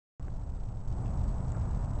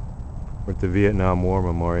We're at the Vietnam War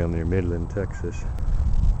Memorial near Midland, Texas.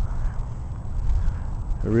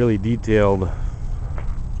 A really detailed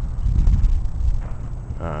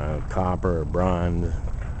copper, bronze,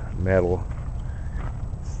 metal.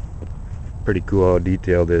 Pretty cool how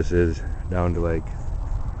detailed this is, down to like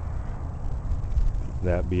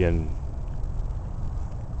that being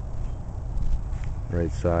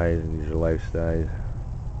right size, and these are life size,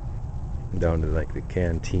 down to like the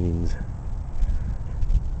canteens.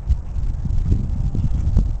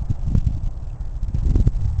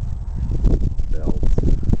 Belts,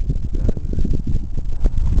 guns.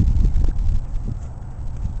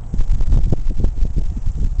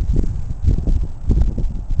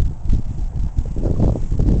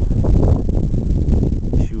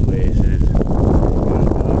 Shoelaces.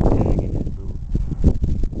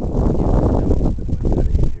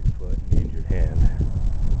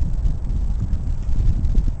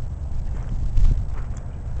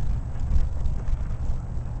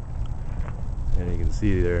 And you can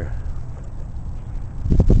see they're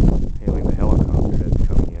hailing the helicopter that's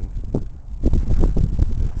coming in.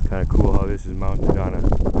 It's kind of cool how this is mounted on a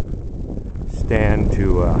stand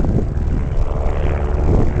to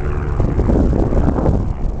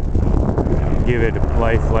give it a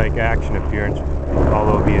lifelike action appearance,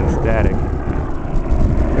 although being static.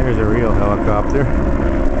 There's a real helicopter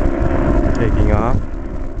taking off.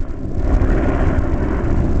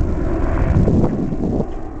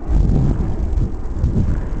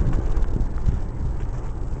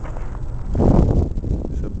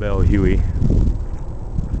 Bell Huey.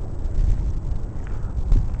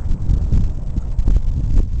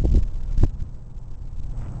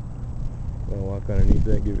 Wanna walk underneath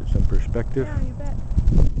that, give it some perspective? Yeah, you bet.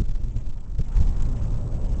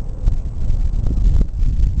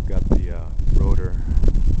 Got the rotor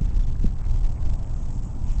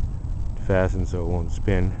fastened so it won't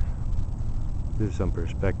spin. There's some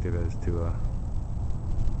perspective as to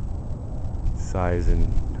size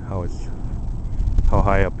and how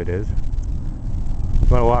high up it is. You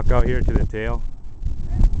want to walk out here to the tail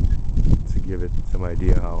to give it some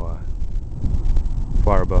idea how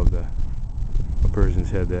far above a person's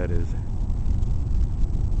head that is.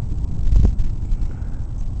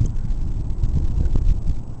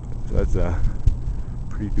 So that's a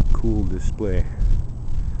pretty cool display.